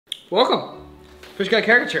Welcome. Fish Guy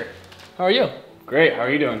Caricature. How are you? Great, how are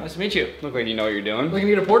you doing? Nice to meet you. Look like you know what you're doing. Looking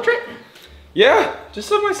to get a portrait? Yeah,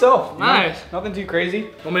 just of myself. Nice. Nothing too crazy.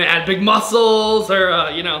 Want me to add big muscles or,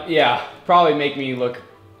 you know? Yeah, probably make me look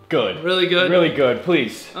good. Really good? Really good,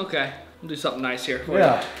 please. Okay, we'll do something nice here for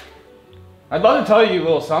Yeah. I'd love to tell you a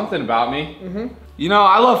little something about me. You know,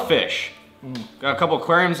 I love fish. Got a couple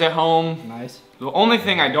aquariums at home. Nice. The only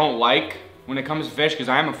thing I don't like when it comes to fish, because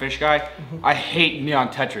I am a fish guy, I hate neon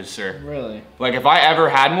tetras, sir. Really? Like if I ever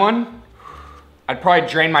had one, I'd probably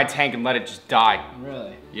drain my tank and let it just die.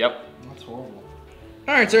 Really? Yep. That's horrible.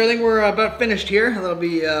 All right, so I think we're about finished here. That'll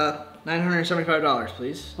be $975,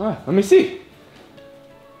 please. Let me see.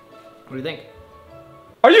 What do you think?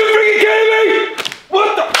 Are you freaking kidding me?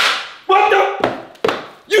 What the?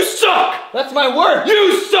 You suck! That's my work!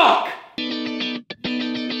 You suck!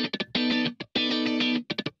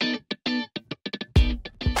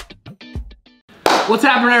 What's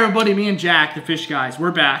happening, everybody? Me and Jack, the fish guys,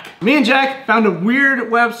 we're back. Me and Jack found a weird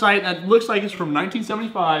website that looks like it's from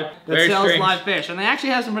 1975 that Very sells strange. live fish. And they actually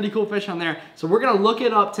have some pretty cool fish on there. So we're gonna look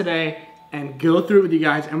it up today and go through it with you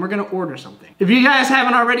guys, and we're gonna order something. If you guys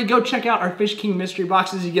haven't already, go check out our Fish King mystery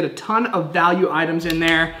boxes. You get a ton of value items in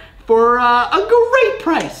there for a great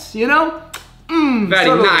price, you know? Very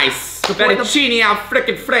sort of nice. support the- Fettuccine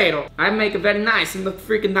Alfredo. I make it very nice in the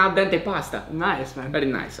freaking al dente pasta. Nice, man. Very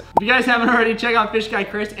nice. If you guys haven't already, check out Fish Guy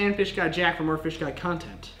Chris and Fish Guy Jack for more Fish Guy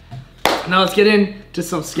content. Now let's get into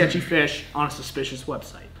some sketchy fish on a suspicious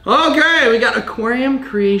website. Okay, we got Aquarium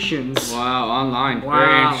Creations. Wow, online. Wow.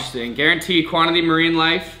 Very interesting. Guarantee quantity marine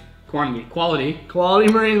life. Quality.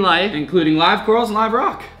 Quality marine life. Including live corals and live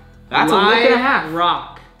rock. That's live a look and a half.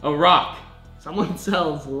 rock. A rock. Someone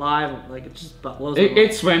sells live, like it just blows my mind.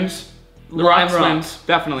 It swims. The Live rock rock. swims.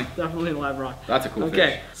 Definitely. Definitely live rock. That's a cool fish.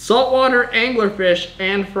 Okay, saltwater anglerfish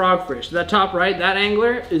and frogfish. That top right, that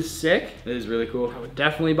angler is sick. It is really cool. I would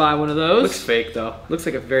definitely buy one of those. Looks fake though. Looks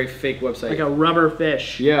like a very fake website. like a rubber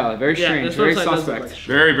fish. Yeah, very strange. this Very website does look suspect. like-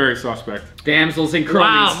 Very, very suspect. Damsels and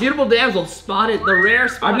cronies. Wow, beautiful damsel spotted, the rare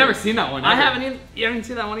spotted. I've never seen that one. I ever. haven't even, you haven't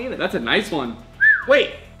seen that one either. That's a nice one.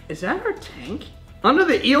 Wait, is that our tank? Under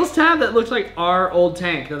the eels tab, that looks like our old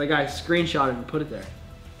tank that the guy screenshotted and put it there.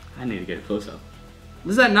 I need to get a close up.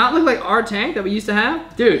 Does that not look like our tank that we used to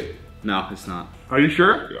have? Dude, No, it's not. Are you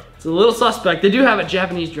sure? it's a little suspect. They do have a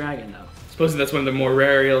Japanese dragon though. Supposedly that's one of the more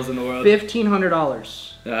rare eels in the world.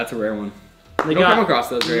 $1,500. Yeah, that's a rare one. They Don't come across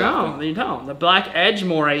those very No, often. they don't. The black edge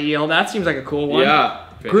moray eel, that seems like a cool one. Yeah.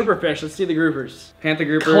 Grouper fish, let's see the groupers. Panther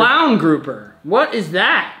grouper. Clown grouper, what is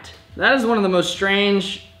that? That is one of the most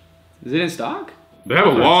strange, Is it in stock? They have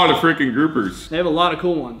a lot of freaking groupers. they have a lot of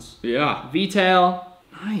cool ones. Yeah. V-tail,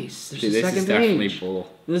 nice, there's Dude, a this second is definitely page. bull.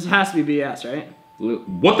 This has to be BS, right?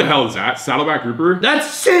 What the hell is that? Saddleback grouper? That's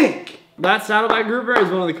sick! That saddleback grouper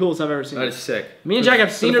is one of the coolest I've ever seen. That is sick. Me and Jack have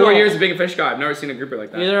For seen the it 4 all. years of being a fish guy, I've never seen a grouper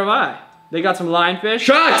like that. Neither have I. They got some lionfish.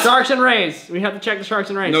 Sharks! Sharks and rays. We have to check the sharks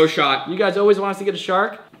and rays. No shot. You guys always want us to get a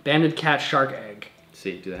shark? Banded cat shark egg.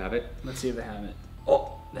 See, do they have it? Let's see if they have it.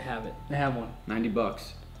 Oh, they have it. They have one.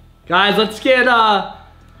 $90. Guys, let's get a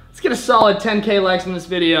solid 10K likes in this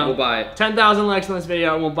video. We'll buy it. 10,000 likes in this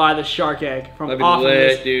video, and we'll buy the shark egg from That'd be off of lit,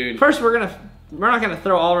 this. dude. First, we're not gonna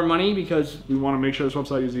throw all our money because We want to make sure this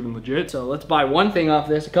website is even legit. so let's buy one thing off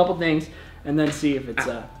this, a couple things, and then see if it's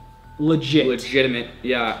legit. Legitimate.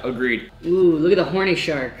 Yeah, agreed. Ooh, look at the horny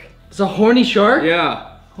shark. It's a horny shark.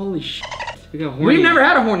 Yeah. Holy shit. We got horny. We've never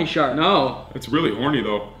had a horny shark. No. It's really horny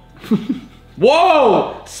though.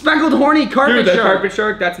 Whoa! Speckled horny carpet Dude, that shark. carpet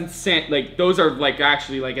shark, that's insane. Like, those are like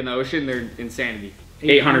actually like in the ocean, they're insanity.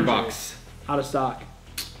 800 bucks. Out of stock.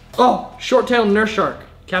 Oh, short-tailed nurse shark,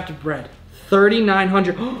 captive bred.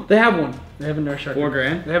 3,900. They have one. They have a nurse shark. 4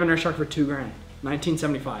 grand? They have a nurse shark for 2 grand.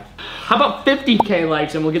 1975. How about 50K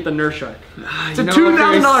likes and we'll get the nurse shark? It's a you know,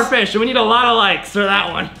 $2,000 fish, so we need a lot of likes for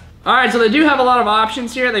that one. All right, so they do have a lot of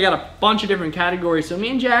options here. They got a bunch of different categories. So me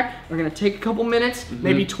and Jack are gonna take a couple minutes,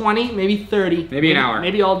 maybe 20, maybe 30. Maybe an hour.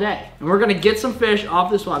 Maybe all day. And we're gonna get some fish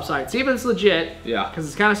off this website, see if it's legit. Yeah. Because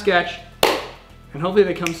it's kind of sketch. And hopefully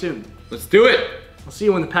they come soon. Let's do it. I'll see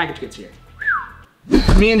you when the package gets here.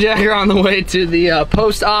 Me and Jack are on the way to the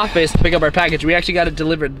post office to pick up our package. We actually got it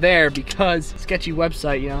delivered there because sketchy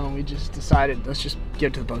website, you know, we just decided, let's just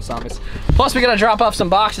give it to the post office. Plus, we gotta drop off some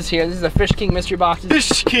boxes here. This is the Fish King mystery boxes.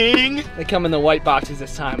 Fish King! They come in the white boxes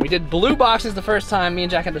this time. We did blue boxes the first time. Me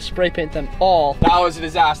and Jack had to spray paint them all. That was a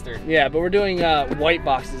disaster. Yeah, but we're doing white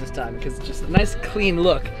boxes this time because it's just a nice clean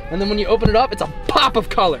look. And then when you open it up, it's a pop of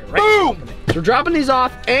color. Right? Boom! So we're dropping these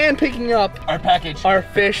off and picking up Our package. our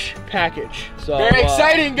fish package. So Very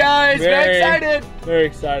exciting, guys. Very excited. Very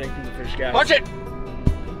exciting from the fish guys. Watch it.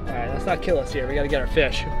 All right, let's let's not kill us here. We gotta get our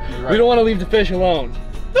fish. We don't want to leave the fish alone.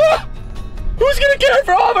 Ah! Who's gonna care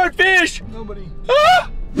for all of our fish? Nobody. Ah!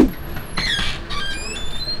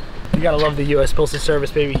 You gotta love the U.S. Postal Service,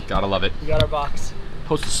 baby. Gotta love it. We got our box.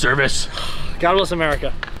 Postal Service. God bless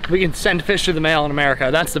America. We can send fish through the mail in America.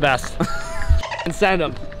 That's the best. And send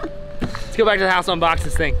them. Let's go back to the house, unbox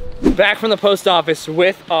this thing. Back from the post office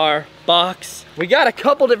with our box. We got a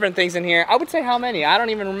couple different things in here. I would say how many? I don't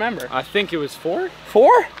even remember. I think it was 4. 4?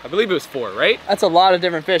 I believe it was 4, right? That's a lot of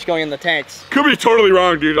different fish going in the tanks. Could be totally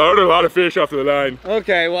wrong, dude. I ordered a lot of fish off the line.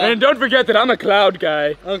 Okay, well. And don't forget that I'm a cloud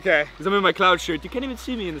guy. Okay. Because I'm in my cloud shirt. You can't even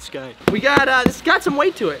see me in the sky. We got, this got some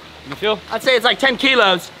weight to it. You feel? I'd say it's like 10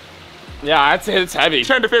 kilos. Yeah, I'd say it's heavy.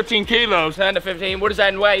 10 to 15 kilos. 10 to 15. What is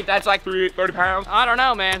that in weight? That's like 30 pounds. I don't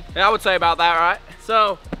know, man. Yeah, I would say about that, right?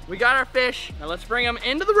 So, we got our fish. Now let's bring them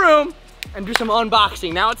into the room and do some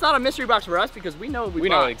unboxing. Now, it's not a mystery box for us because we know what we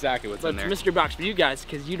bought. know exactly what's But in it's there. a mystery box for you guys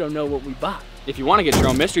because you don't know what we bought. If you want to get your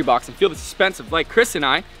own mystery box and feel the suspense of like Chris and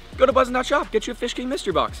I, go to Buzzin.shop, get you a Fish King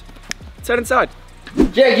mystery box. Let's head inside.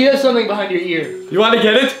 Jack, you have something behind your ear. You want to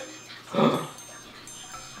get it?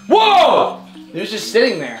 Whoa! It was just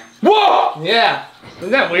sitting there. Whoa! Yeah.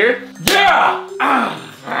 Isn't that weird? Yeah!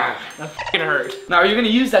 That f***ing hurt. Now, are you going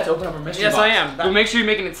to use that to open up a mystery Yes, box? I am. Well, make sure you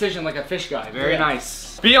make an incision like a fish guy. Very Yeah.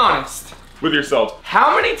 nice. Be honest. With yourself.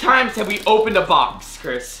 How many times have we opened a box,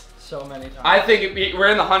 Chris? So many times. I think we're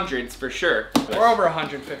in the hundreds for sure. We're over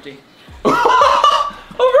 150. Over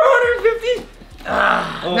 150?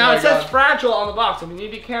 Now my it says God. fragile on the box, so we need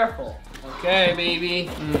to be careful. Okay, baby.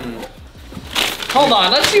 Hold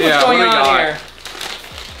on, let's see what's Yeah, going what do we on got? here.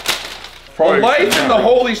 The life and the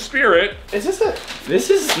Holy Spirit. Is this a? This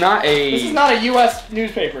is not a. This is not a U.S.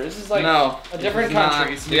 newspaper. This is like no. a different this is not-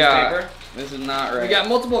 country's yeah, newspaper. this is not right. We got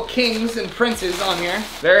multiple kings and princes on here.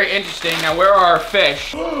 Very interesting. Now, where are our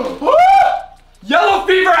fish? Yellow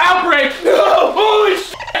fever outbreak! No! Holy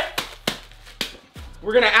shit!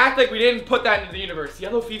 We're gonna act like we didn't put that into the universe.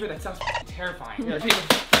 Yellow fever, that sounds terrifying. Yellow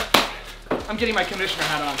I'm getting my commissioner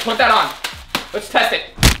hat on. Put that on. Let's test it.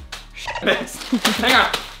 Hang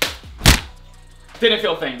on. Didn't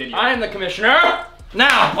feel a thing, did you? I am the commissioner.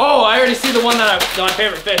 Now, oh, I already see the one that my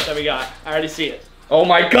favorite fish that we got. I already see it. Oh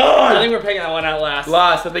my I god! think we're picking that one out last.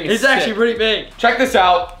 Last, I think it's He's actually sick. pretty big. Check this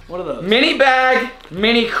out. What are those? Mini bag,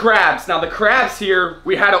 mini crabs. Now the crabs here,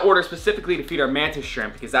 we had to order specifically to feed our mantis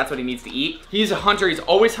shrimp because that's what he needs to eat. He's a hunter, he's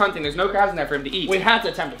always hunting. There's no crabs in there for him to eat. We have to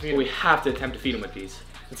attempt to feed him. We have to attempt to feed him with these.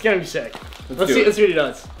 It's gonna be sick. Let's do see. it. Let's see what he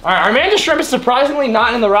does. All right, our mantis shrimp is surprisingly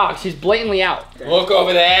not in the rocks. He's blatantly out. Look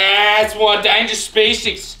over there, that's one dangerous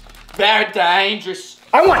species. Very dangerous.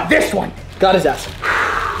 I want this one. Got his ass.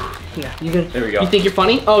 Yeah, you gonna? There we go. You think you're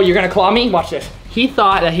funny? Oh, you're gonna claw me? Watch this. He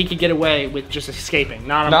thought that he could get away with just escaping.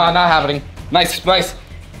 Not No, not happening. Nice, nice.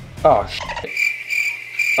 Oh, shit.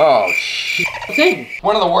 Oh, shit. thing.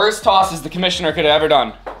 One of the worst tosses the commissioner could have ever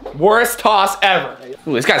done. Worst toss ever.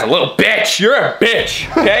 Ooh, this guy's a little bitch. You're a bitch,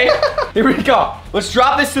 okay? Here we go. Let's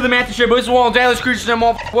drop this to the mantis shrimp. This is one of the deadliest creatures in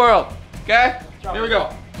the whole world, okay? Here we go.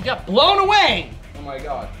 He got blown away. Oh my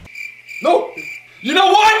god. No! You know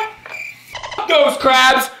what? F those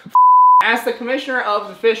crabs! As the commissioner of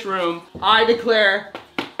the fish room, I declare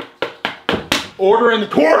Order in the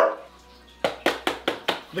court.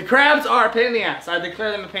 the crabs are a pain in the ass. I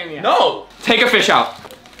declare them a pain in the ass. No! Take a fish out.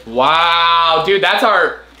 Wow, dude, that's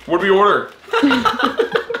our... What'd we order?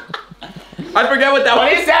 I forget what that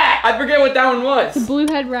What was. is that? I forget what that one was.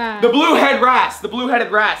 Bluehead rat. The blue-head wrasse. The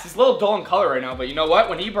blue-headed wrasse. He's a little dull in color right now, but you know what?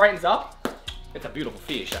 When he brightens up, it's a beautiful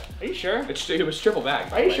fish. Are you sure? It was triple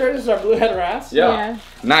bag. Are you sure this is our blue-headed wrasse? Yeah.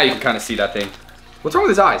 Now you can kind of see that thing. What's wrong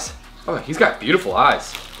with his eyes? Oh, he's got beautiful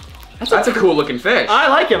eyes. That's a cool looking fish. I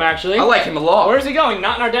like him actually. I like him a lot. Where's he going?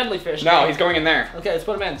 Not in our deadly fish. No, he's going in there. Okay, let's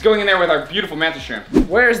put him in. He's going in there with our beautiful mantis shrimp.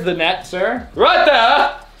 Where's the net, sir? Right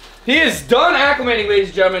there. He is done acclimating, ladies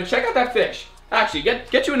and gentlemen. Check out that fish. Actually,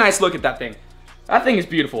 get you a nice look at that thing. That thing is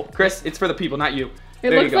beautiful. Chris, it's for the people, not you. It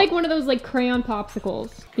There you looks go. like one of those like crayon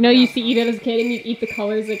popsicles. You know, you used to eat it as a kid and you'd eat the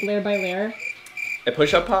colors like layer by layer. A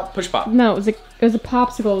push-up pop? Push pop. No, it was a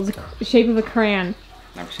popsicle. It was the shape of a crayon.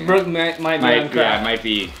 Never seen it. Brooke might be on Yeah, it crack. might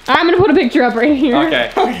be. I'm gonna put a picture up right here.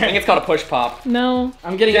 Okay. I think it's called a push pop. No.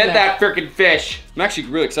 I'm getting Get it that frickin' fish. I'm actually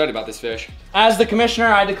really excited about this fish. As the commissioner,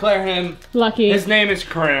 I declare him. Lucky. His name is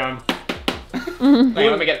Crayon. Hang on,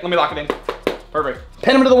 let me lock it in. Perfect.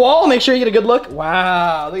 Pin him to the wall. Make sure you get a good look.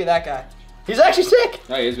 Wow, look at that guy. He's actually sick.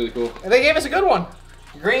 Oh, he is really cool. And they gave us a good one.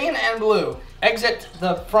 Green and blue. Exit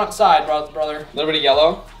the front side, brother. A little bit of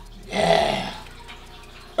yellow. Yeah.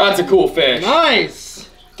 That's a cool fish. Nice.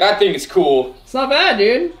 That thing is cool. It's not bad,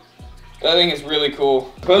 dude. That thing is really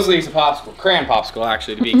cool. Supposedly it's a popsicle, crayon popsicle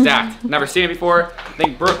actually to be exact. Never seen it before. I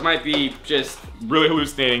think Brooke might be just Really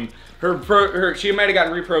hallucinating. she might have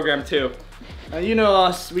gotten reprogrammed too. You know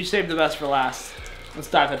us, we saved the best for last. Let's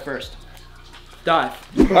dive head first. Dive.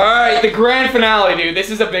 All right, the grand finale, dude. This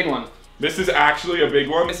is a big one. This is actually a big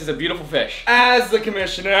one. This is a beautiful fish. As the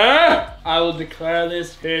commissioner, I will declare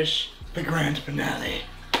this fish the grand finale.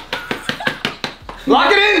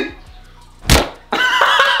 Lock it in!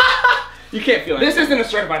 You can't feel it. This isn't a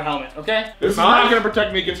certified helmet, okay? This is not gonna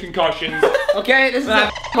protect me against concussions. Okay, this is a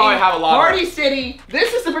probably have a lot of Party City.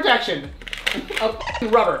 This is the protection of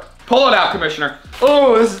rubber. Pull it out, Commissioner.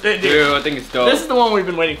 Oh, this is dude. Dude, I think it's dope. This is the one we've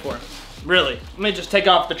been waiting for. Really. Let me just take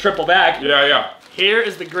off the triple bag. Yeah. Here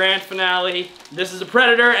is the grand finale. This is a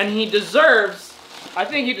predator, and he deserves. I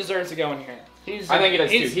think he deserves to go in here. I think he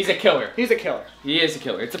does too. He's a killer. He's a killer. He is a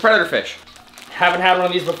killer. It's a predator fish. Haven't had one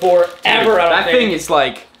of these before, ever. I don't That think. thing is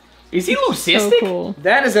like, is he leucistic? So cool.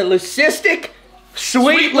 That is a leucistic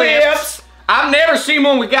Sweet lips. I've never seen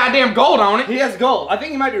one with goddamn gold on it. He has gold. I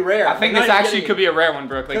think he might be rare. I think this actually could be a rare one,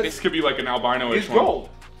 Brooke. Like This this. could be like an albino-ish He's one. gold.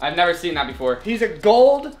 I've never seen that before. He's a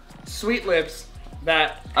gold sweet lips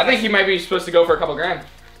that I think he might be supposed to go for a couple grand.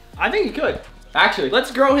 I think he could. Actually,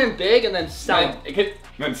 Let's grow him big and then sell him. It could,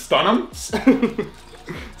 Then stun him?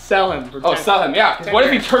 Sell him. For oh, 10. sell him, yeah. Because what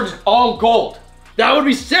if he turns all gold? That would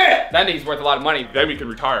be sick. Then he's worth a lot of money. Then we could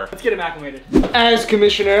retire. Let's get him acclimated. As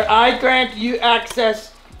commissioner, I grant you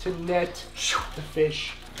access to net the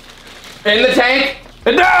fish. In the tank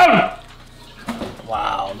and down.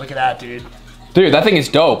 Wow, look at that, dude. Dude, that thing is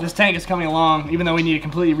dope. This tank is coming along, even though we need to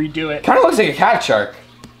completely redo it. Kind of looks like a cat shark,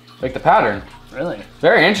 like the pattern. Really?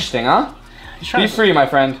 Very interesting, huh? He's trying Be to free, my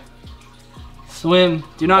friend. swim.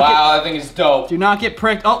 Do not Wow, that thing is dope. do not get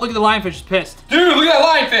pricked. Oh, look at the lionfish is pissed. Dude, look at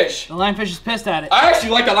that lionfish. The lionfish is pissed at it. I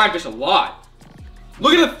actually like that lionfish a lot.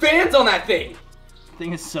 Look at the fans on that thing.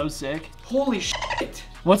 Thing is so sick. Holy shit.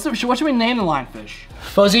 What should we name the lionfish?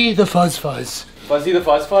 Fuzzy the Fuzz Fuzz. Fuzzy the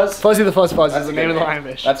Fuzz Fuzz? Fuzzy the Fuzz Fuzz That's is the a name of good the name.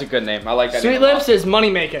 lionfish. That's a good name. I like that Sweet name a lot. Lips is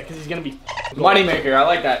Moneymaker because he's gonna be. Moneymaker, I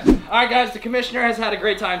like that. All right, guys, the commissioner has had a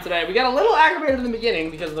great time today. We got a little aggravated in the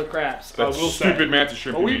beginning because of the crabs. That stupid mantis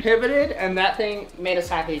shrimp. But we pivoted, and that thing made us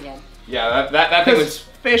happy again. Yeah, that thing was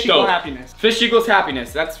Fish equal dope. happiness. Fish equals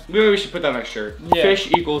happiness. Maybe we should put that on a shirt. Yeah.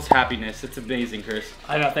 Fish equals happiness. It's amazing, Chris.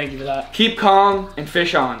 I know, thank you for that. Keep calm and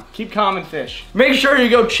fish on. Keep calm and fish. Make sure you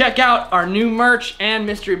go check out our new merch and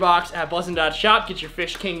mystery box at Buzzin.shop. Get your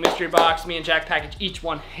Fish King mystery box. Me and Jack package each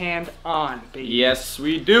one hand on, baby. Yes,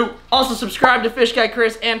 we do. Also, subscribe to Fish Guy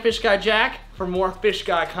Chris and Fish Guy Jack for more Fish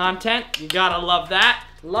Guy content. You gotta love that.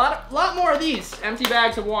 Lot more of these empty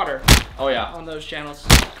bags of water Oh yeah. on those channels.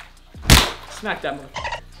 Smack that one.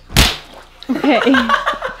 Okay.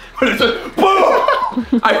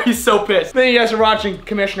 Boom! I'd be so pissed. Thank you guys for watching.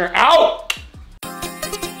 Commissioner out!